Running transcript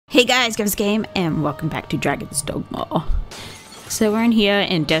Hey guys, GIRLvsGAME, and welcome back to Dragon's Dogma. So we're in here,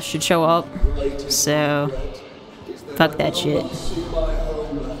 and Death should show up. So, fuck that shit.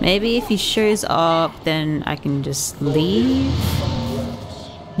 Maybe if he shows up, then I can just leave.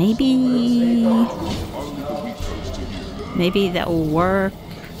 Maybe that will work.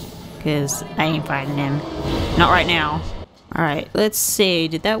 Cause I ain't fighting him. Not right now. Alright, let's see.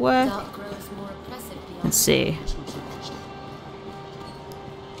 Did that work? Let's see.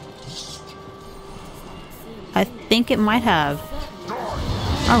 I think it might have.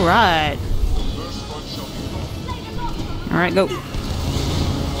 Alright. Alright, go.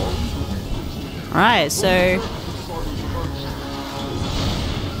 Alright, so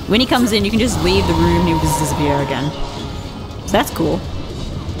when he comes in, you can just leave the room and he'll just disappear again. So that's cool.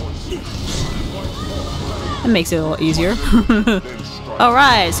 That makes it a lot easier.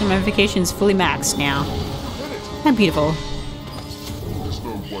 Alright, so my notification's fully maxed now. How beautiful.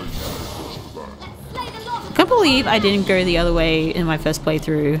 I can't believe I didn't go the other way in my first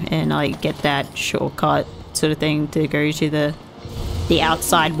playthrough and like get that shortcut sort of thing to go to the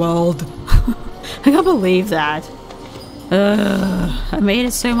outside world. I can't believe that. I made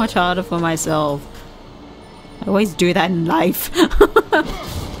it so much harder for myself. I always do that in life.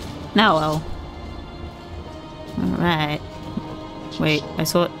 Now well. Alright. Wait, I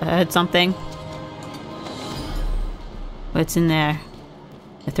heard something. What's in there?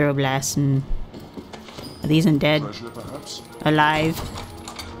 A throw blast and... Are these undead? Alive?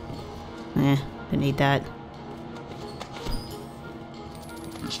 Eh, don't need that.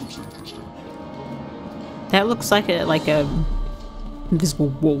 This looks interesting. That looks like a invisible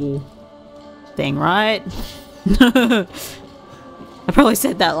wall thing, right? I probably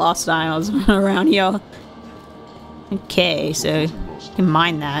said that last time I was around here. Okay, so you can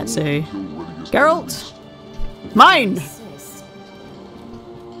mine that, so Geralt! Mine!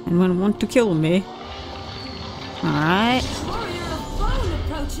 Anyone want to kill me? Alright.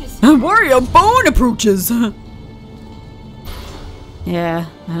 Warrior bone approaches! Yeah,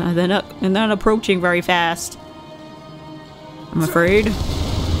 they're not approaching very fast. I'm afraid.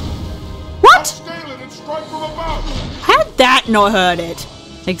 What?! How did that not hurt it?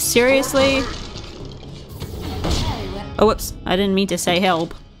 Like, seriously? Oh, whoops. I didn't mean to say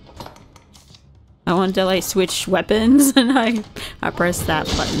help. I wanted to, like, switch weapons, and I pressed that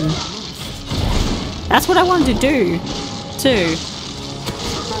button. That's what I wanted to do, too.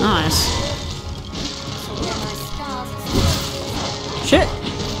 Nice. Shit.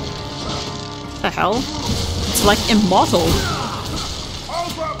 What the hell? It's like immortal.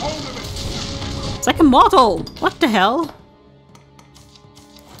 It's like immortal. What the hell?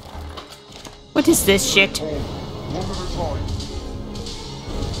 What is this shit?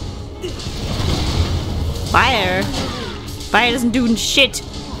 Fire? Fire doesn't do shit.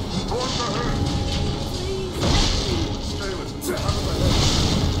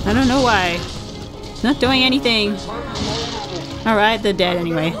 I don't know why. It's not doing anything. Alright, they're dead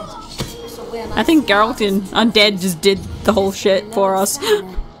anyway. I think Geralt and Undead just did the whole shit for us.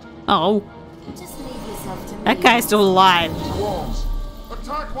 Oh. That guy's still alive.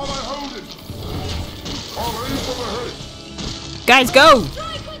 Guys, go!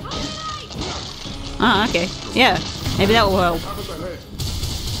 Oh, okay. Yeah. Maybe that will help.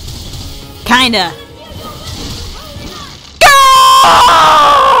 Kinda.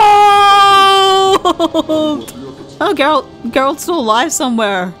 Oh, Geralt's still alive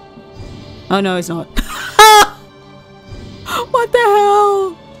somewhere. Oh no, he's not. What the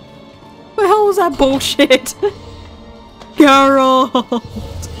hell? What the hell was that bullshit? Geralt!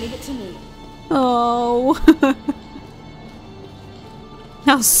 Leave it to me. Oh.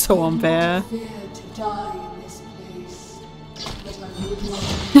 That was so unfair.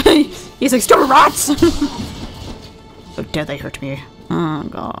 He's like, stupid rats! How dare they hurt me? Oh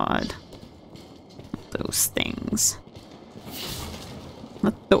god. Those things.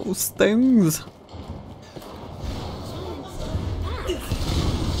 Not those things.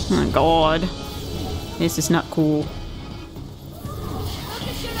 Oh god. This is not cool.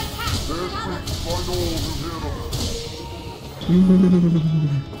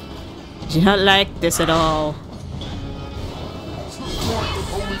 Do not like this at all.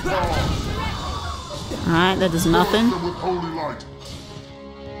 Alright, that does nothing.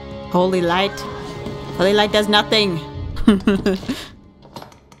 Holy light. Holy light does nothing.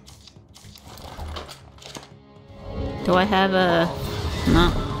 Do I have a...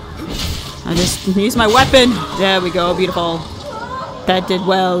 No. I just use my weapon. There we go, beautiful. That did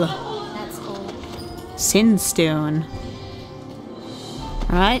well. Sin Stone.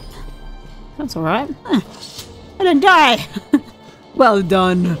 Alright. That's alright. Huh. I didn't die. Well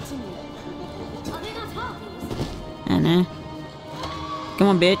done. Are they not harpies? I know. Come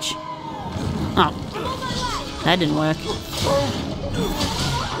on, bitch. Oh, I'm on my way. that didn't work.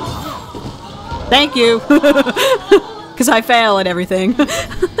 Thank you. Because I fail at everything.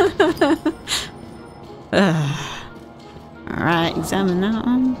 Alright, examine that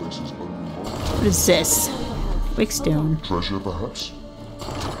one. What is this? Wickstone. Treasure, perhaps?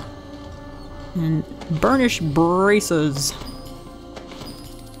 And burnished braces.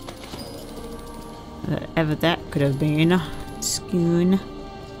 Whatever that could have been. Scoon.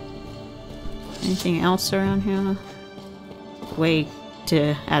 Anything else around here? Way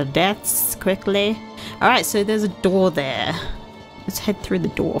to out of deaths quickly. Alright, so there's a door there. Let's head through the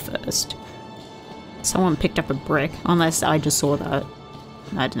door first. Someone picked up a brick, unless I just saw that.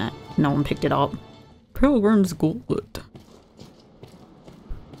 I don't know. No one picked it up. Pilgrim's Gauntlet.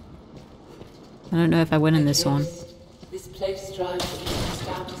 I don't know if I went in this one. This place strives to be the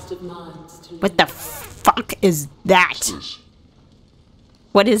stoutest of minds to What the fuck is that? This.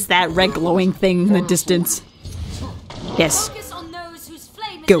 What is that red glowing thing in the distance? Yes. Focus on those whose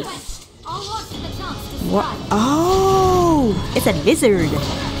flame is Go. quenched. I'll watch for the chance to What? strike. Oh! It's a lizard!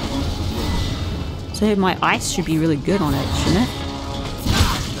 So my ice should be really good on it, shouldn't it?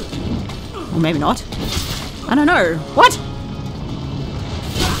 Or maybe not. I don't know. What?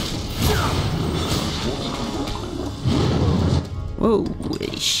 Whoa,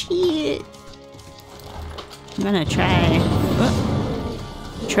 shit. I'm gonna try.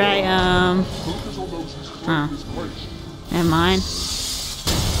 Never mind.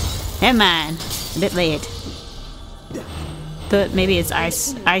 Never mind. A bit late. Thought maybe it's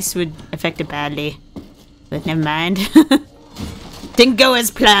ice. Ice would affect it badly. But never mind. Didn't go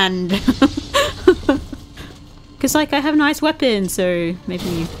as planned. Because, like, I have an ice weapon, so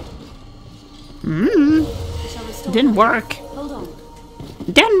maybe. Didn't work. Hold on.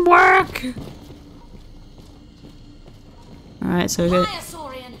 Didn't work. Alright, so we got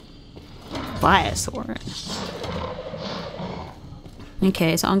Biosaurian. Biosaur.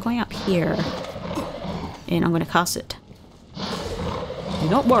 Okay, so I'm going up here. And I'm gonna cast it. Do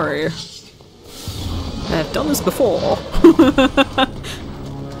not worry. I've done this before.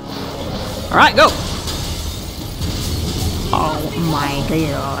 Alright, go! Oh my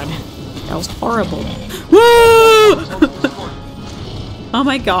god. That was horrible. Woo! Oh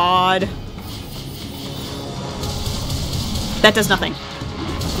my god. That does nothing.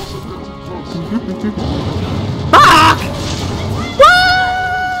 Fuck! Woo!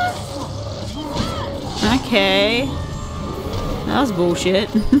 Okay. That was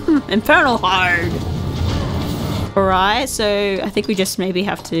bullshit. Infernal hard. Alright, so I think we just maybe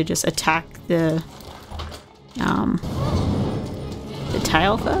have to just attack the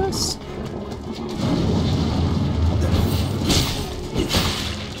tail first.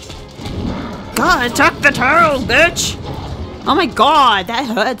 God, attack the tail, bitch! Oh my god, that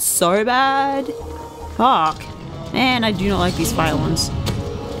hurts so bad. Fuck. Man, I do not like these fire ones.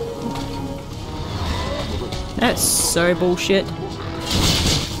 That's so bullshit.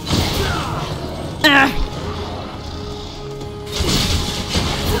 Ah.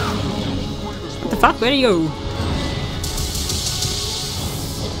 What the fuck? Where do you go?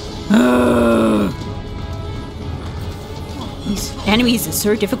 These enemies are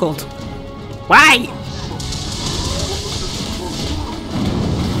so difficult. Why?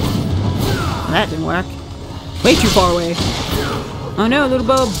 That didn't work. Way too far away. Oh no, little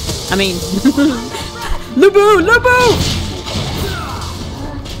bub. I mean, Lubu! Lubu!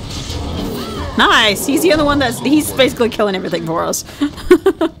 Nice! He's the other one he's basically killing everything for us.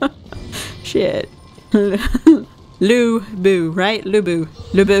 Shit. Lubu, right? Lubu.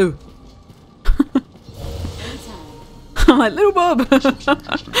 Lubu. I'm like, little bub!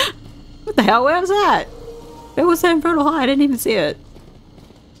 What the hell? Where was that? Where was that infernal high? I didn't even see it.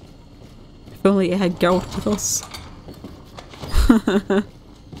 If only it had Geralt with us.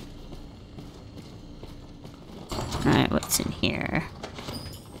 Alright, what's in here?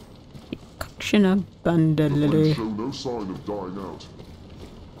 Decoction of Bandalulu. Show no sign of dying out.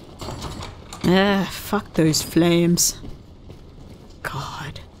 Ah, fuck those flames.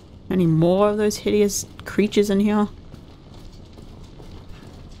 God. Any more of those hideous creatures in here?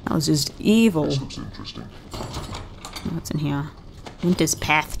 That was just evil. This looks interesting. What's in here? Winter's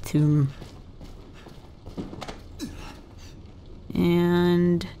Path Tomb.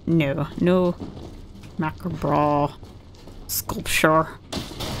 And no macabre sculpture.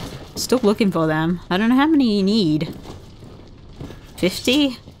 Still looking for them. I don't know how many you need.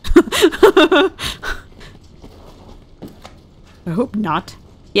 50? I hope not.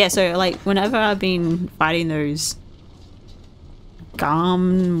 Yeah, so like whenever I've been fighting those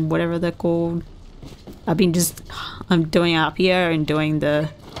GIRLvsGAME, whatever they're called. I'm doing it up here and doing the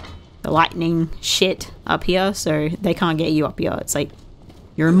lightning shit up here, so they can't get you up here. It's like,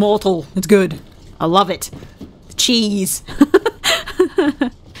 you're immortal. It's good. I love it. The cheese.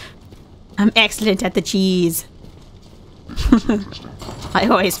 I'm excellent at the cheese. I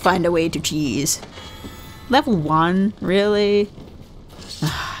always find a way to cheese. Level 1? Really?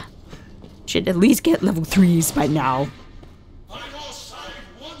 Should at least get level 3s by now. On your side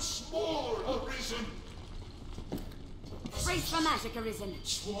once more arisen. Race for magic arisen.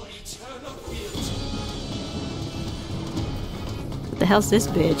 For eternal fields. What the hell's this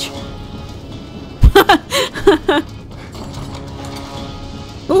bitch?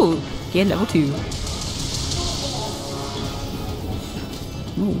 Ooh, get level 2.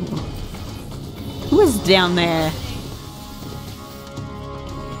 Ooh. Who is down there?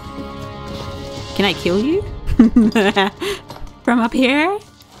 Can I kill you? From up here?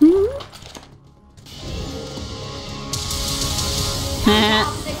 Hmm?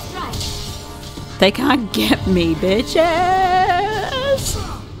 They strike. They can't get me, bitches!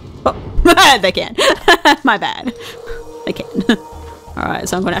 Oh, they can. My bad. They can. Alright,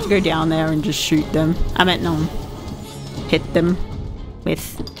 so I'm gonna have to go down there and just shoot them. I meant no. Hit them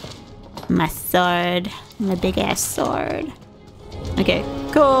with my sword. My big ass sword. Okay,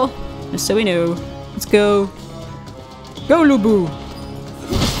 cool. Just so we know. Let's go. Go, Lubu!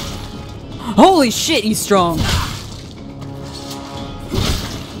 Holy shit, he's strong!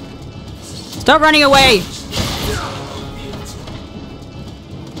 Stop running away!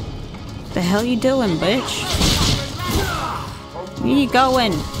 The hell you doing, bitch? Where you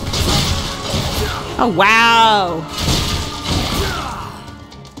going? Oh, wow!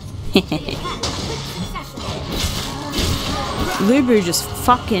 Lubu just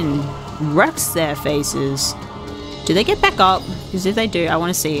fucking wrecks their faces. Do they get back up? Because if they do, I want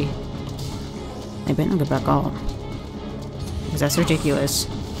to see. They better not get back up. Because that's ridiculous.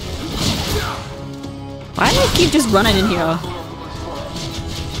 Why do they keep just running in here?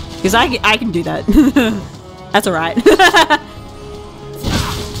 Because I can do that. That's alright.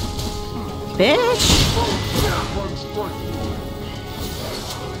 Bitch!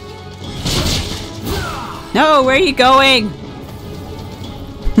 No, where are you going?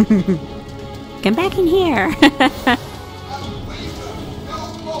 Come back in here.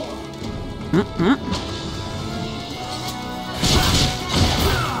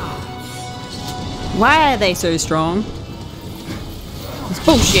 Why are they so strong? It's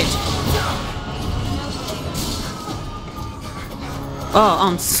bullshit.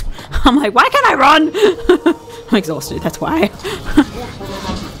 Oh, I'm like, why can't I run? I'm exhausted, that's why.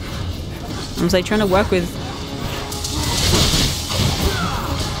 I was like trying to work with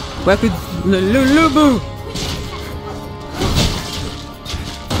Lubu.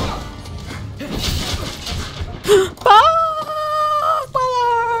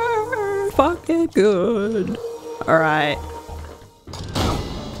 Fuck it good. Alright.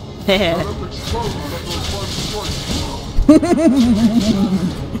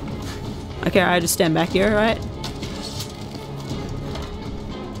 Okay, I just stand back here, right?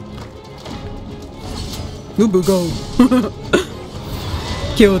 Lubu, go!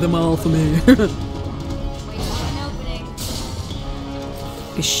 Kill them all for me. Wait for an opening.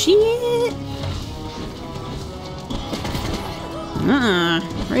 Shit!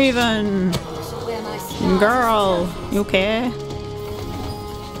 Raven! Where my stars Girl, you okay?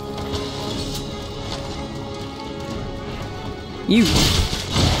 You.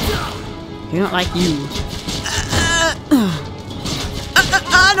 You don't like you.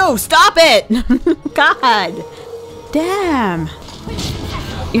 No, stop it! God! Damn!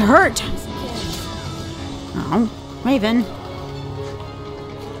 You hurt! Oh, Raven.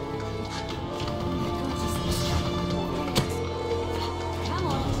 Come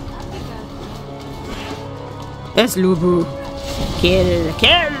on, up we go. It's Lubu. Kill!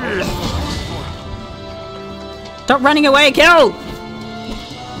 Kill! Stop running away! Kill!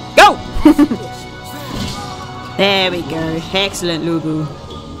 Go! There we go. Excellent, Lubu.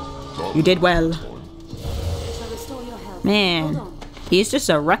 You did well. Shall restore your health. Man, Hold on. he's just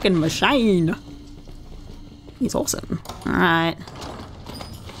a wrecking machine. He's awesome. Alright.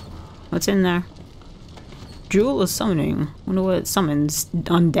 What's in there? Jewel is summoning. Wonder what it summons.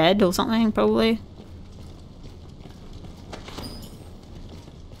 Undead or something, probably.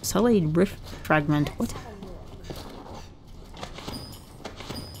 Sullied rift fragment. What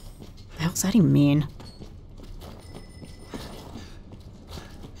the hell's that even mean?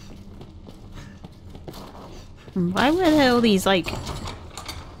 Why were there all these, like...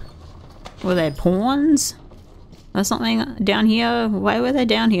 Were there pawns? There's something down here. Why were they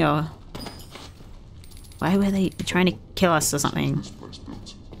down here? Why were they trying to kill us or something? This place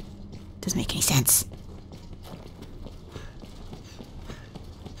built. Doesn't make any sense.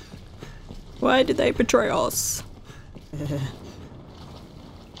 Why did they betray us?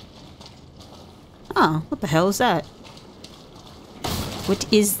 Oh, what the hell is that? What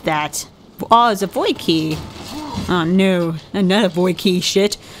is that? Oh, it's a void key. Oh no, another void key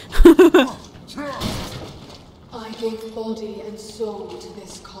shit. I gave body and soul to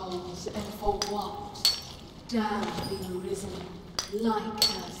this cause, and for what? Damn the arisen, like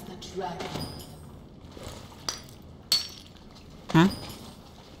as the dragon. Huh?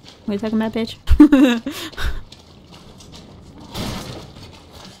 What are you talking about, bitch?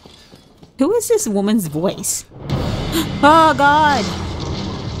 Who is this woman's voice? Oh god!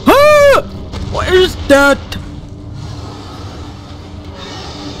 Ah! What is that?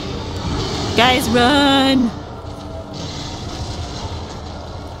 Guys, run!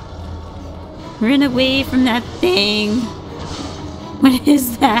 Run away from that thing. What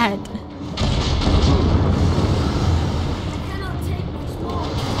is that?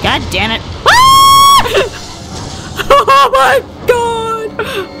 God damn it. Ah! Oh my god!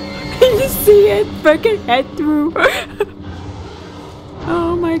 Can you see it? Freaking head through.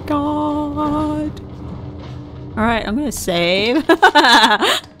 Oh my god. Alright, I'm gonna save.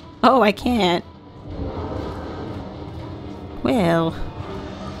 Oh, I can't. Well.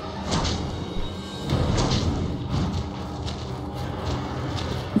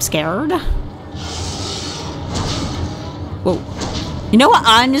 I'm scared. Whoa. You know what?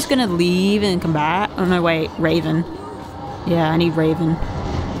 I'm just gonna leave and come back. Oh no, wait. Raven. Yeah, I need Raven.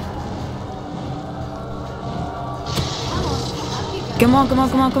 Come on, come on,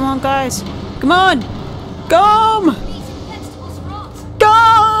 come on, come on, guys. Come on! Come! Go!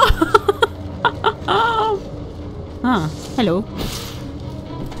 Ah, hello.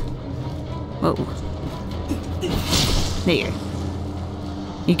 Whoa. There.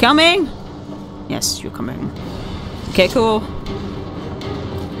 You coming? Yes, you're coming. Okay, cool.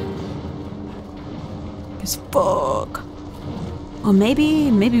 Cause fuck. Or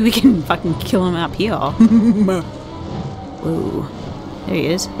maybe we can fucking kill him up here. Whoa. There he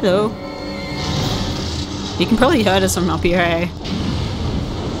is. Hello. You can probably hurt us from up here, eh?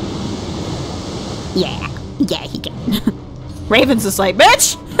 Yeah. Yeah, he can. Raven's just like,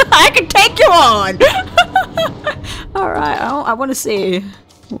 bitch! I can take you on! Alright, I want to see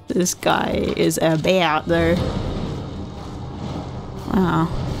what this guy is about, though. Wow.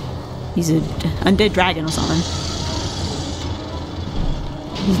 He's an undead dragon or something.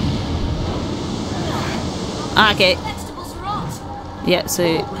 Okay. Yeah, so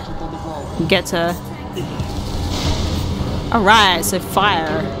get her. Alright, so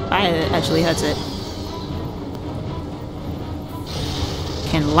fire. Fire actually hurts it.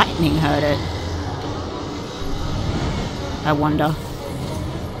 Can lightning hurt it? I wonder.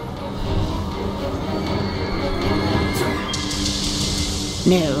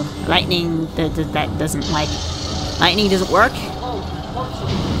 No, lightning that doesn't like. Lightning doesn't work.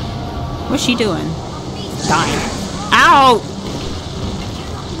 What's she doing? Dying. Ow!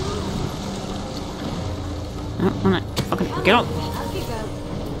 Oh, I'm not fucking get up.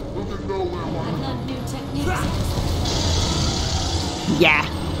 Yeah.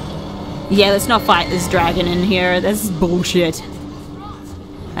 Yeah, let's not fight this dragon in here. That's bullshit.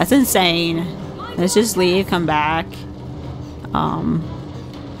 That's insane. Let's just leave, come back.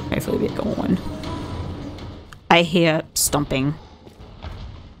 Hopefully we get going. I hear stomping.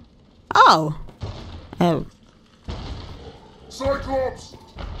 Oh. Oh. Cyclops!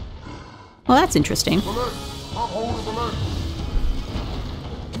 Well, that's interesting.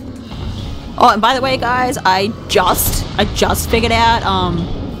 Oh, and by the way, guys, I just figured out,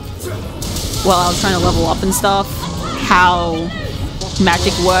 while I was trying to level up and stuff, how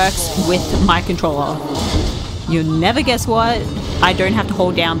magic works with my controller. You'll never guess what? I don't have to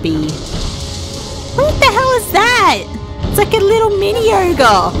hold down B. What the hell is that? It's like a little mini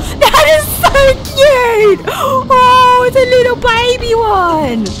ogre. That is so cute! Oh, it's a little baby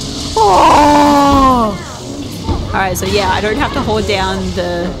one! Oh! Alright, so yeah, I don't have to hold down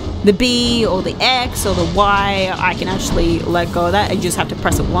the B or the X or the Y. I can actually let go of that. I just have to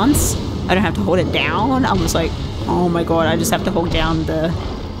press it once. I don't have to hold it down. I'm just like, oh my god, I just have to hold down the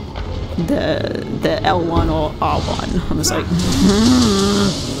L1 or R1. I'm just like,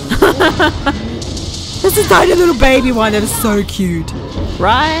 this is a tiny little baby one that is so cute.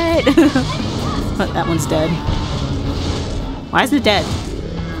 Right? But that one's dead. Why isn't it dead?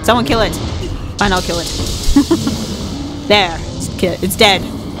 Someone kill it. Fine, I'll kill it. There. It's dead.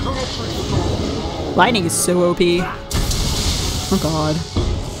 Lightning is so OP. Oh god.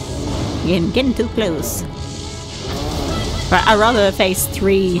 Getting too close. Right, I'd rather face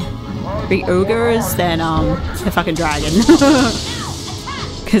three ogres than a fucking dragon.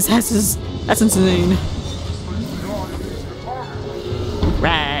 Cause that's insane.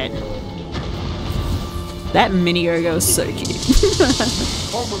 Right. That mini ogre is so cute.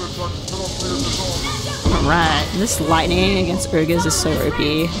 Alright, this lightning against ogres is so OP.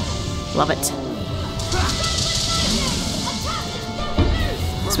 Love it.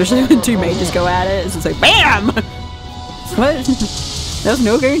 Especially when two mages go at it, it's just like BAM! What? There was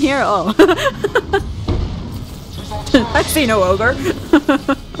no ogre in here? Oh. I see no ogre.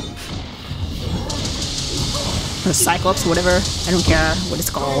 Or Cyclops, whatever. I don't care what it's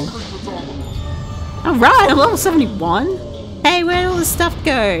called. Alright, I'm level 71. Hey, where'd all this stuff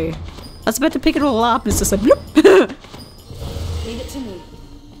go? I was about to pick it all up and it's just like bloop. Leave it to me.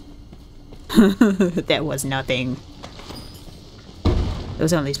 That was nothing. There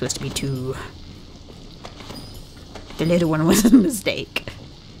was only supposed to be 2. The little one was a mistake.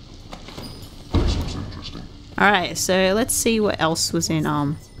 This looks interesting. Alright, so let's see what else was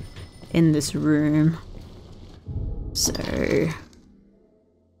in this room. So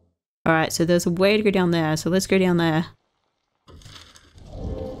alright, so there's a way to go down there, so let's go down there.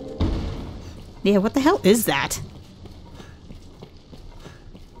 Yeah, what the hell is that?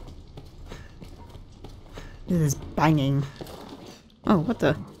 This is banging. Oh, what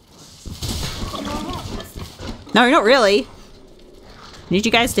the? No, not really. Need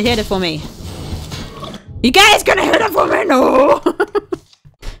you guys to hit it for me. You guys gonna hit it for me? No!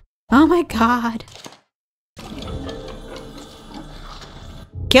 Oh my god.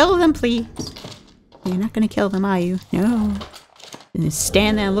 Kill them, please. You're not gonna kill them, are you? No. Just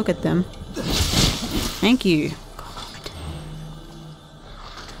stand there and look at them. Thank you. God.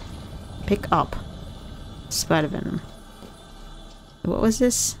 Pick up. Spider venom. What was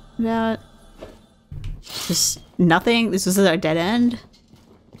this about? Just nothing? This was our dead end?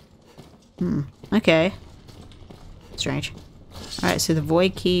 Okay. Strange. Alright, so the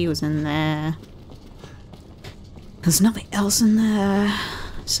void key was in there. There's nothing else in there.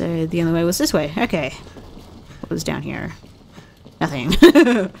 So the only way was this way. Okay. What was down here? Nothing.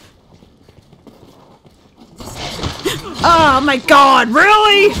 Oh my god,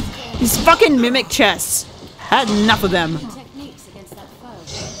 really? These fucking mimic chests. Had enough of them. Techniques against that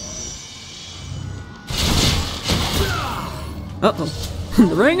foe. Uh-oh.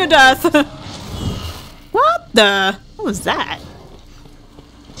 The ring of death. What the? What was that?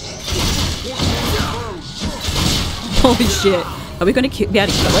 Holy shit. Are we gonna be able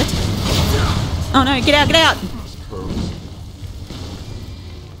to kill it? Oh no, get out, get out!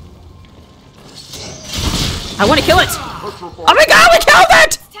 I want to kill it! Oh my god, we killed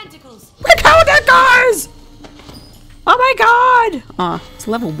it! Tentacles. We killed it, guys! Oh my god! Oh, it's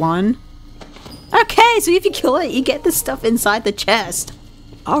level 1. Okay, so if you kill it, you get the stuff inside the chest.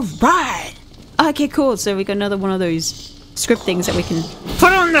 Alright! Okay, cool. So we got another one of those script things that we can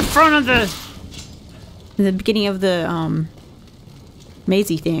put on the front of the beginning of the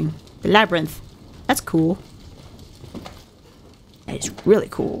mazy thing. The labyrinth. That's cool. That is really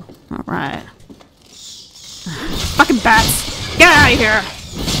cool. Alright. Fucking bats! Get out of here!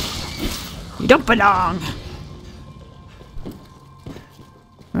 You don't belong!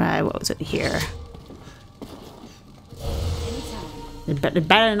 Right, what was it here? It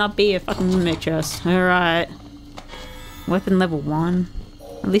better not be a fucking mimic chest. Alright. Weapon level 1.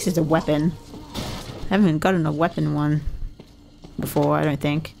 At least it's a weapon. I haven't gotten a weapon one before, I don't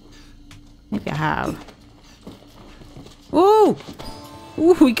think. Maybe I have. Ooh!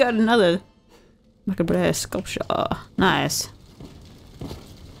 Ooh, we got another macabre sculpture. Nice.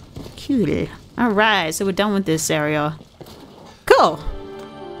 Cute. Alright, so we're done with this area. Cool!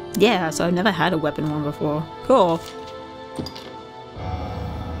 Yeah, so I've never had a weapon one before. Cool.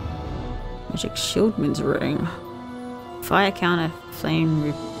 Magic Shieldman's Ring. Fire counter,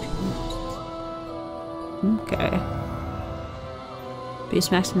 flame okay.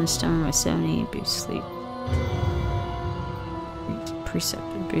 Boost maximum stamina by 70, boost sleep.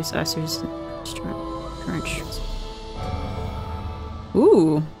 Preceptor, boost ice resistant. Current.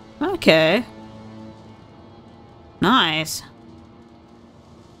 Ooh, okay. Nice.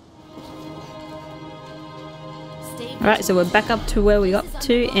 Alright, so we're back up to where we got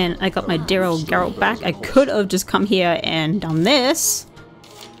to, and I got my dear old Geralt back. I could have just come here and done this,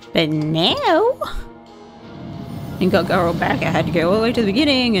 but now and got Geralt back. I had to go all the way to the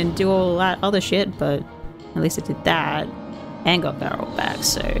beginning and do all that other shit, but at least I did that and got Geralt back,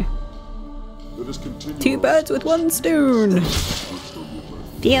 so 2 birds with 1 stone.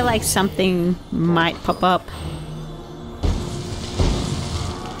 feel like something might pop up.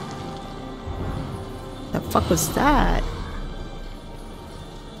 The fuck was that?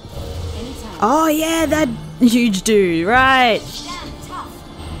 Anytime. Oh yeah, that huge dude, right? Damn tough.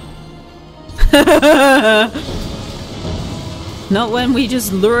 Not when we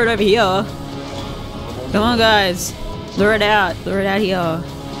just lure it over here. Come on guys, lure it out here.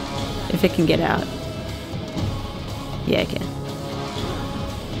 If it can get out. Yeah, it can.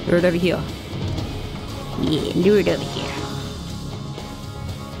 Lure it over here. Yeah, lure it over here.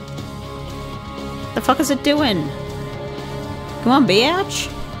 The fuck is it doing? Come on, bitch.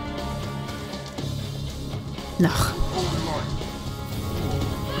 No.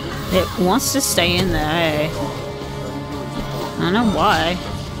 It wants to stay in there. I don't know why.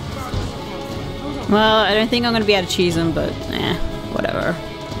 Well, I don't think I'm gonna be able to cheese him, but whatever.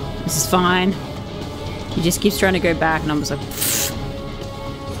 This is fine. He just keeps trying to go back, and I'm just like, pfft.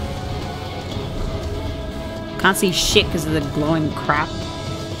 Can't see shit because of the glowing crap.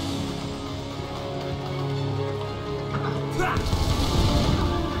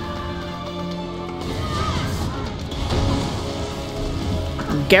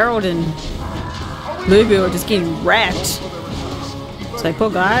 Geralt and Lubu are just getting wrecked. It's like, poor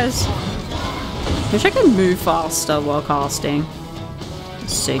guys. Wish I could move faster while casting.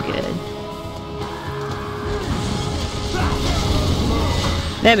 It's so good.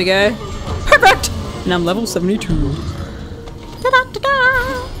 There we go. Perfect! And I'm level 72.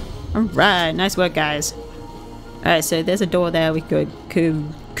 Ta-da-ta-da! Alright, nice work, guys. Alright, so there's a door there we could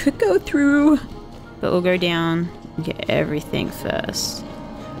go through. But we'll go down and get everything first.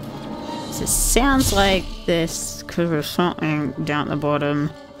 So it sounds like this could be something down at the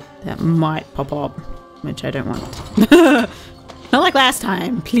bottom that might pop up, which I don't want. Not like last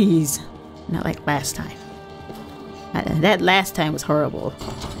time, please. Not like last time. That last time was horrible.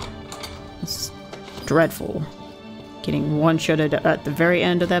 It's dreadful. Getting one-shotted at the very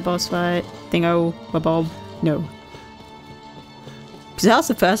end of that boss fight. Thingo-bob. No. Because that was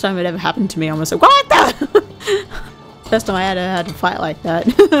the first time it ever happened to me. I was like, what the? First time I had to fight like that.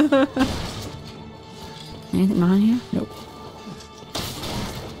 Anything behind here? Nope.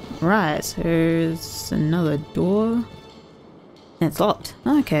 Right, so there's another door. And it's locked.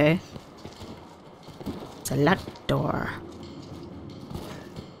 Okay. It's a locked door.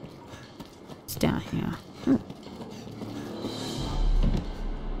 It's down here.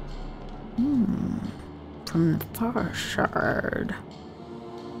 From the far side.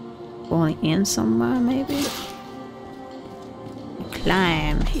 Going in somewhere, maybe?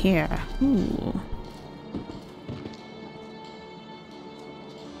 Climb here. Ooh.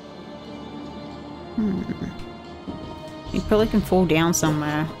 You probably can fall down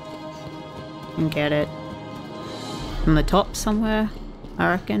somewhere and get it. From the top somewhere, I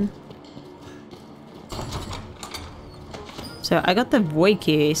reckon. So I got the void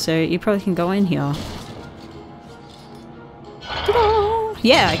key, so you probably can go in here. Ta-da!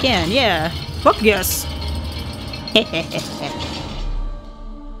 Yeah, I can, yeah. Fuck yes!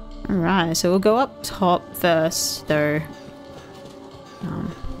 Alright, so we'll go up top first, though.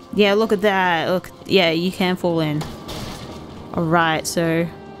 Yeah, look at that. Look, yeah, you can fall in. Alright, so...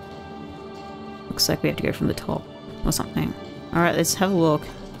 Looks like we have to go from the top or something. Alright, let's have a look.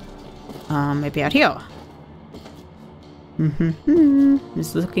 Maybe out here. This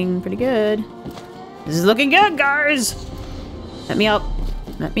is looking pretty good. This is looking good, guys! Let me up.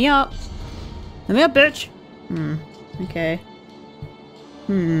 Let me up. Let me up, bitch! Okay.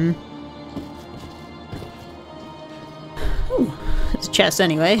 Ooh, it's a chest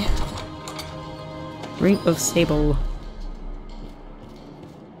anyway. Ring of Sable.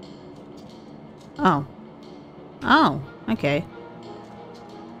 Oh. Oh, okay.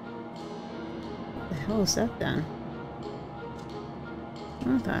 What the hell is that then?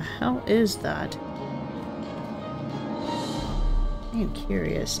 What the hell is that? I'm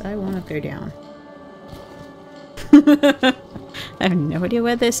curious. I want to go down. I have no idea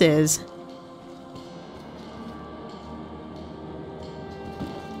where this is.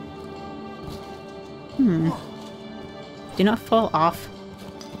 Do not fall off.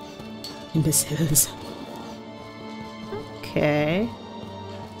 Imbeciles. Okay.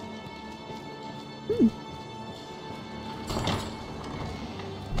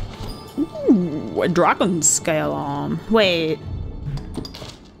 Ooh, a dragon scale arm. Wait.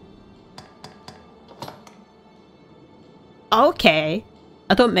 Okay.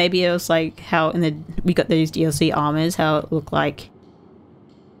 I thought maybe it was like how in the we got those DLC armors, how it looked like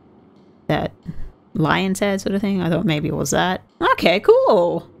that lion's head sort of thing. I thought maybe it was that. Okay,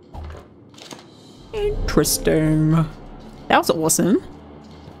 cool. Interesting. That was awesome.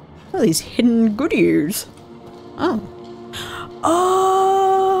 All these hidden goodies. Oh.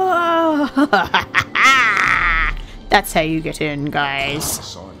 Oh! That's how you get in,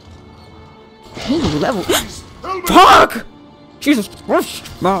 guys. Ooh, level. Fuck! Jesus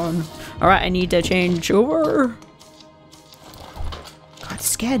Christ, man. Alright, I need to change over. God, it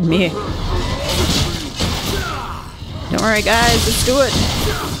scared me. Don't worry, guys, let's do it.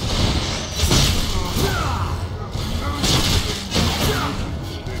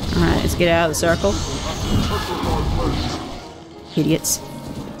 Alright, let's get out of the circle. Idiots.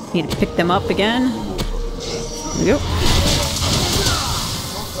 Need to pick them up again. There we go.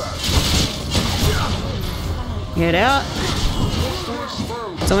 Get out.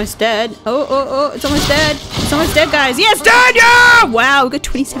 It's almost dead. Oh, it's almost dead. It's almost dead, guys. Yes, dead! Yeah! Wow, we got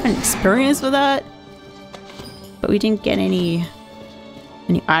 27 experience for that. But we didn't get any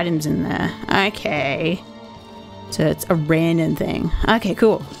items in there. Okay. So it's a random thing. Okay,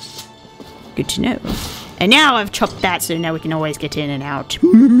 cool. Good to know. And now I've chopped that, so now we can always get in and out.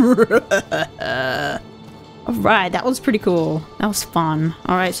 Alright, that was pretty cool. That was fun.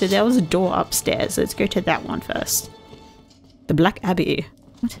 Alright, so there was a door upstairs. So let's go to that one first. The Black Abbey.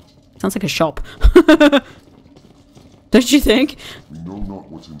 What? Sounds like a shop. Don't you think? We know not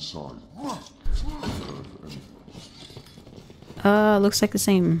what's inside. Looks like the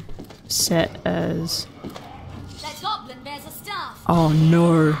same set as... That goblin bears a staff. Oh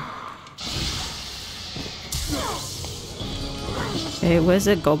no. Okay, where's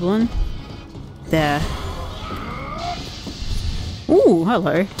the goblin? There. Ooh,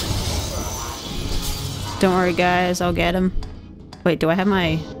 hello. Don't worry, guys, I'll get him. Wait, do I have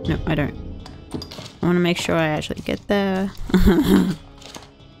my... No, I don't. I want to make sure I actually get there.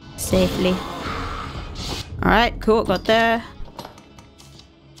 Safely. Alright, cool, got there.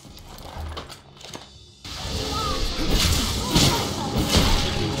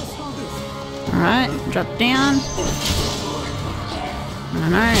 Alright, drop down. I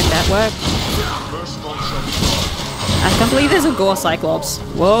don't know if that worked. I can't believe there's a gore Cyclops.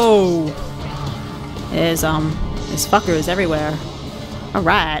 Whoa! There's fuckers everywhere.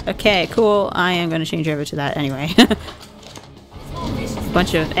 Alright, okay, cool. I am gonna change over to that anyway.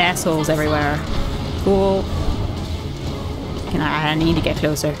 Bunch of assholes everywhere. Cool. I need to get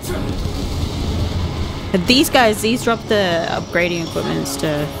closer. But these guys, these drop the upgrading equipments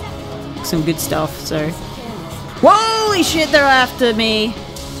to some good stuff, so... Holy shit, they're after me!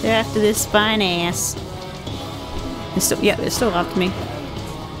 They're after this fine ass. They're still, yeah, they're still after me.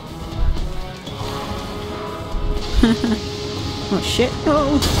 Oh shit,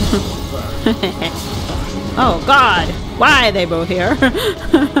 oh! Oh god! Why are they both here?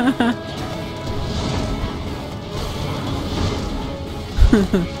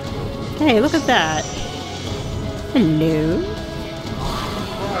 Hey, look at that! Hello?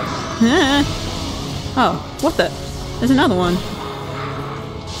 Oh, what the? There's another one.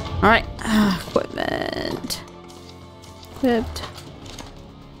 Alright. Equipment. Equipped.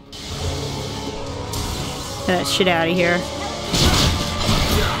 Get that shit out of here.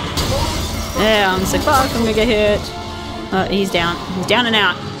 Yeah, I'm sick. Fuck, I'm gonna get hit. Oh, he's down. He's down and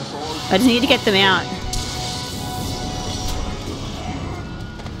out. I just need to get them out.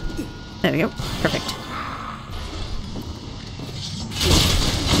 There we go. Perfect.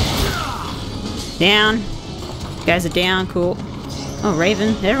 Down. You guys are down. Cool. Oh,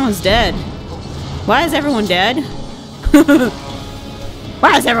 Raven. Everyone's dead. Why is everyone dead?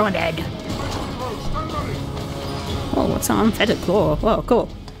 Why is everyone dead? Oh, what's on unfettered claw? Whoa, cool.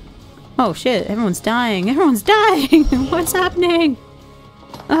 Oh shit, everyone's dying. Everyone's dying! What's happening?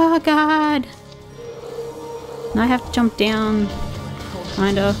 Oh god. Now I have to jump down.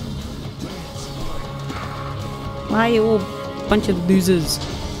 Kinda. Why are you all a bunch of losers?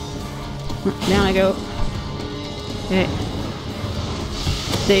 Down I go. Okay.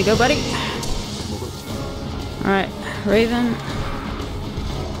 There you go, buddy. Alright, Raven.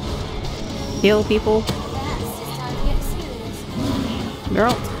 Heal people.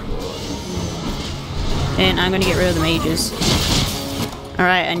 Girl. And I'm gonna get rid of the mages.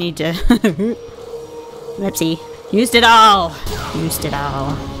 Alright, I need to... Whoopsie. Used it all! Used it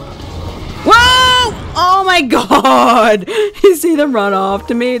all. Whoa! Oh my god! You see them run off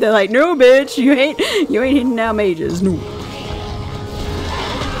to me? They're like, no bitch, you ain't hitting our mages. No.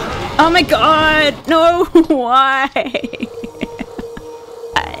 Oh my god! No! Why?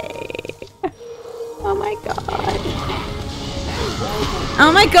 Oh my god.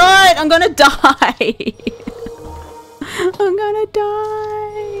 Oh my god! I'm gonna die! I'm gonna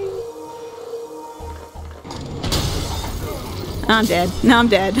die! I'm dead. No, I'm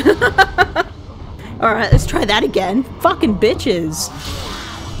dead. Alright, let's try that again. Fucking bitches.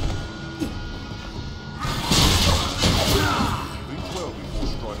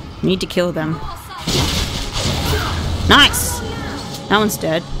 Need to kill them. Nice! That one's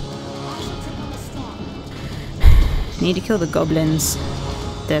dead. Need to kill the goblins.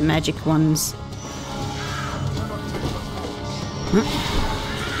 The magic ones.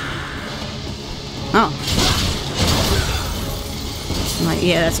 Oh. I'm like,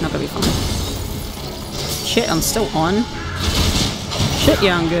 yeah, that's not gonna be fun. Shit, I'm still on. Shit,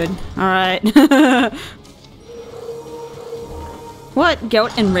 yeah, I'm good. Alright. What?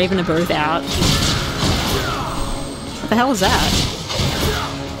 Goat and Raven are both out. What the hell is that?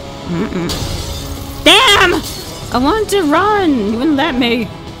 Damn! I wanted to run! You wouldn't let me.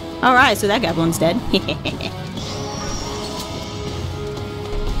 Alright, so that goblin's dead.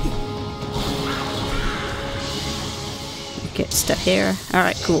 Get stuff here.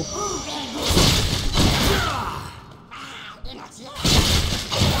 Alright, cool.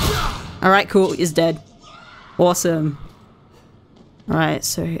 Alright, cool. He's dead. Awesome. Alright,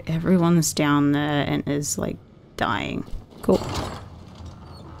 so everyone's down there and is, like, dying. Cool.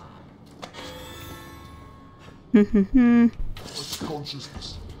 What's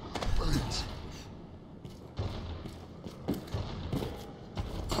consciousness? Wait.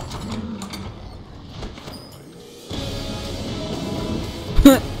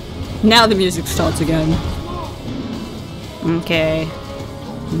 Now the music starts again. Okay.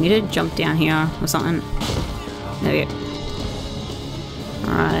 I need to jump down here or something. There we go.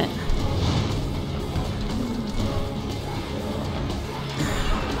 Alright.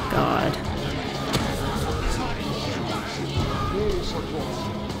 God.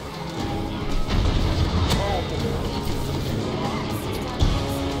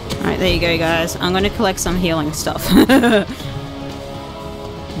 Alright, there you go, guys. I'm gonna collect some healing stuff.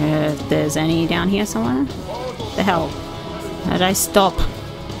 If there's any down here somewhere. The hell? How did I stop?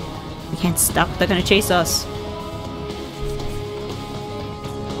 We can't stop. They're gonna chase us.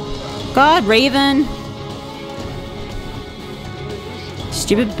 God, Raven!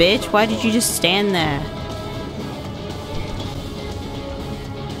 Stupid bitch, why did you just stand there?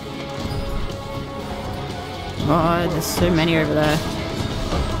 God, there's so many over there.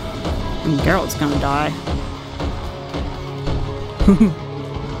 And Geralt's gonna die.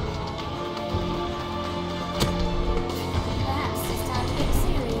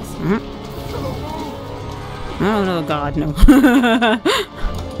 Oh no, God, no.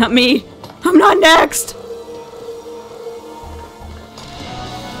 Not me! I'm not next!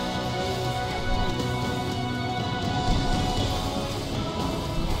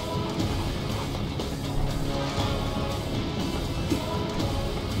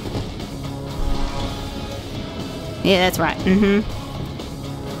 Yeah, that's right.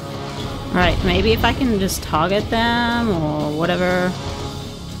 Right, maybe if I can just target them or whatever.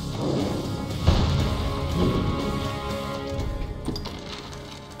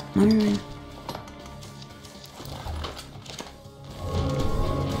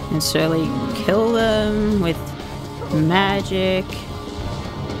 And slowly kill them with magic.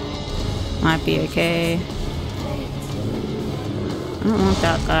 Might be okay. I don't want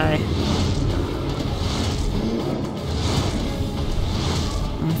that guy.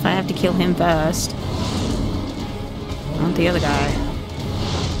 If I have to kill him first. I want the other guy.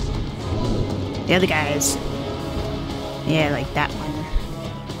 The other guys. Yeah, like that one.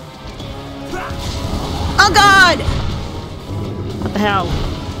 Oh God! What the hell?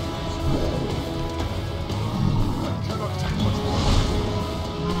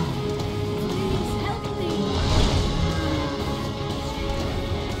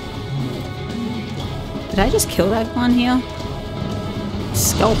 Did I just kill that one here?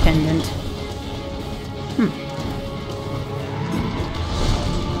 Skull pendant.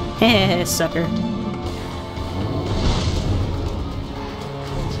 Heh, sucker.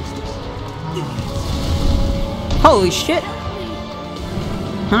 Holy shit!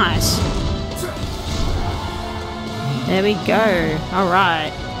 Nice. There we go.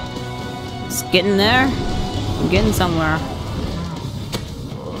 Alright. It's getting there. I'm getting somewhere.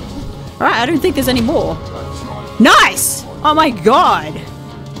 Alright, I don't think there's any more. Nice! Oh my god!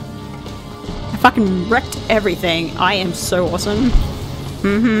 I fucking wrecked everything. I am so awesome.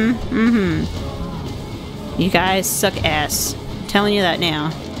 You guys suck ass. I'm telling you that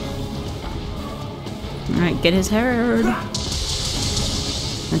now. Alright, get his head.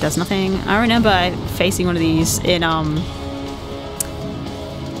 It does nothing. I remember facing one of these in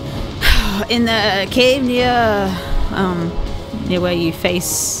the cave near where you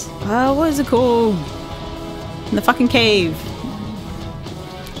face what is it called? In the fucking cave.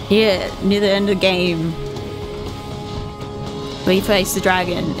 Yeah, near the end of the game. Where you face the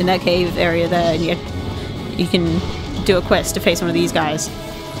dragon in that cave area there, and you can do a quest to face one of these guys.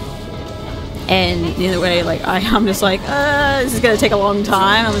 And the other way, like, I'm just like, this is gonna take a long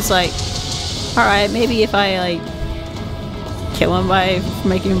time. I'm just like, alright, maybe if I, like, kill him by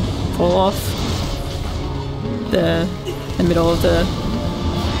making him fall off the middle of the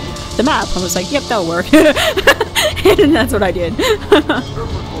map. I was like, yep, that'll work. And that's what I did.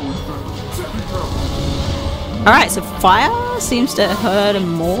 Alright, so fire seems to hurt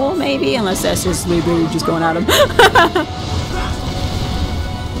him more, maybe? Unless that's just Lubu just going at him.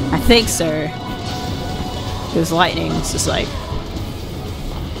 I think so. Because lightning is just like...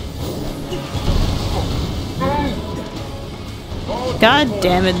 God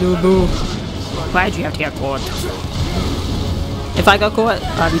damn it, Lubu. Why'd you have to get caught? If I got caught,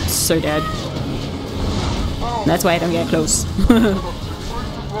 I'd be so dead. That's why I don't get close.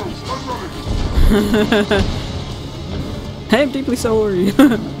 I'm deeply sorry.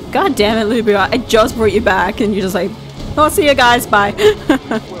 God damn it, Lubu. I just brought you back and you're just like, oh, see you guys, bye.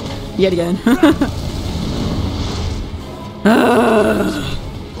 Yet again.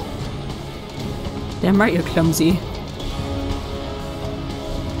 Damn right you're clumsy.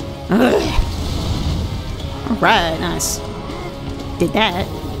 Alright, nice. Did that.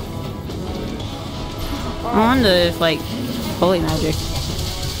 I wonder if, like, holy magic.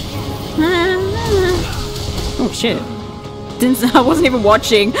 Oh shit. I wasn't even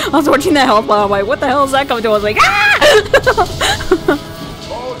watching. I was watching the health bar. I'm like, what the hell is that coming to? I was like, ah!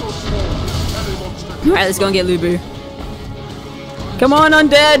 Alright, let's go and get Lubu. Come on,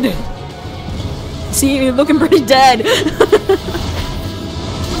 undead! See, you're looking pretty dead.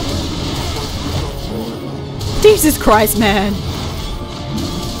 Jesus Christ, man.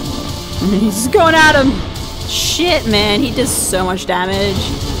 He's just going at him. Shit, man. He does so much damage.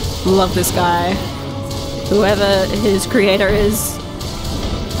 Love this guy. Whoever his creator is.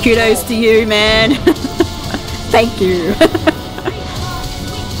 Kudos to you, man. Thank you.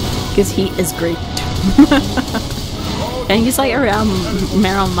 Because he is great. And he's like around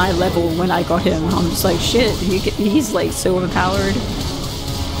my level when I got him. I'm just like, shit. He's like so overpowered.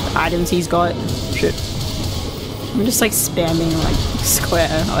 The items he's got. Shit. I'm just like spamming like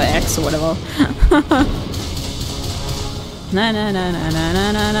square or X or whatever. Na na na na na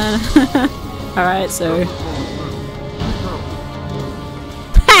na na na. Alright, so.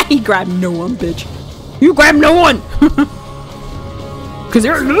 He grabbed no one, bitch. You grabbed no one! Cause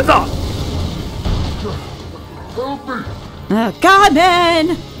you're a loser! Oh, God,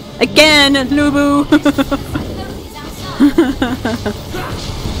 man! Again, Lubu!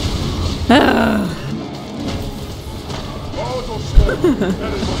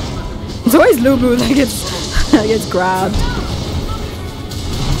 It's always Lubu that gets grabbed.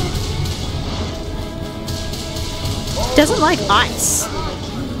 Doesn't like ice.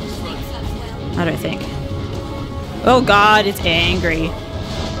 I don't think. Oh God, it's angry.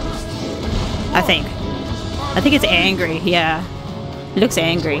 I think it's angry. Yeah, it looks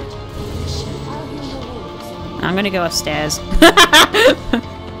angry. I'm gonna go upstairs.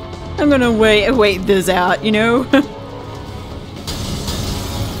 I'm gonna wait this out, you know.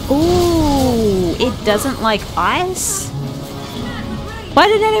 Ooh, it doesn't like ice? Why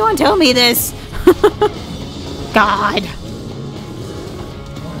didn't anyone tell me this? God.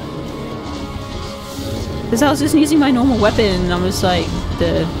 Because I was just using my normal weapon and I was like,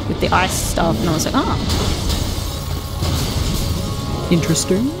 with the ice stuff, and I was like, oh.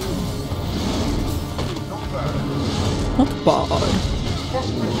 Interesting. Not bad.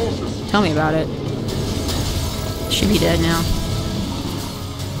 Tell me about it. Should be dead now.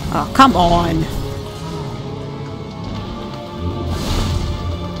 Oh, come on!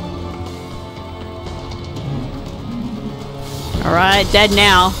 Alright, dead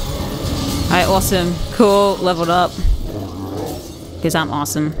now. Alright, awesome. Cool, leveled up. Because I'm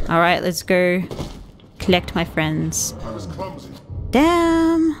awesome. Alright, let's go collect my friends.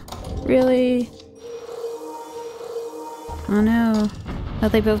 Damn! Really? Oh no. Are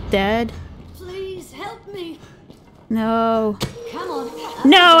they both dead? Please help me. No. Come on.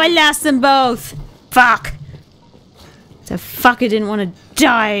 No, I lost them both! Fuck! So fuck, I didn't want to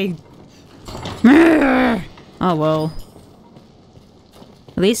die! Oh well.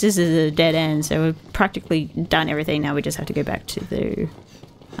 At least this is a dead end, so we've practically done everything. Now we just have to go back to the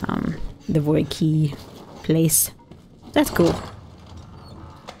void key place. That's cool.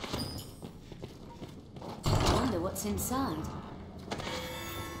 I wonder what's inside.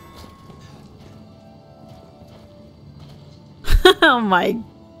 Oh my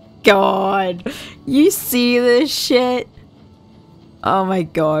god. You see this shit? Oh my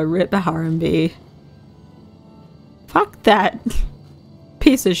god, rip the Harambe. Fuck that.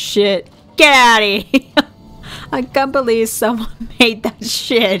 Piece of shit. Get out of here. I can't believe someone made that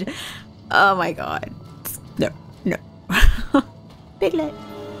shit. Oh my god. No, no. Piglet.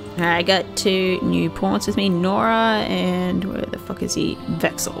 I got 2 new pawns with me, Nora and where the fuck is he?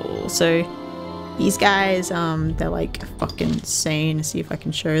 Vexel. So these guys, they're like fucking insane. Let's see if I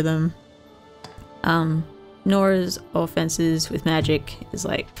can show them. Nora's offenses with magic is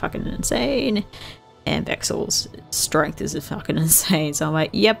like fucking insane. And Vexel's strength is fucking insane. So I'm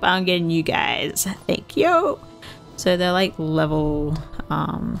like, yep, I'm getting you guys. Thank you. So they're like level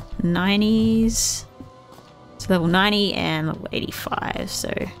 90s. So level 90 and level 85.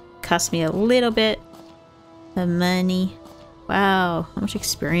 So cost me a little bit of money. Wow, how much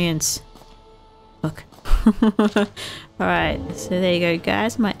experience. Look. Alright, so there you go,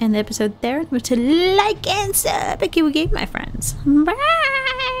 guys. I might end the episode there. Remember to like and sub a Kawaii Game, my friends.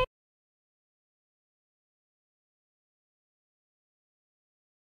 Bye!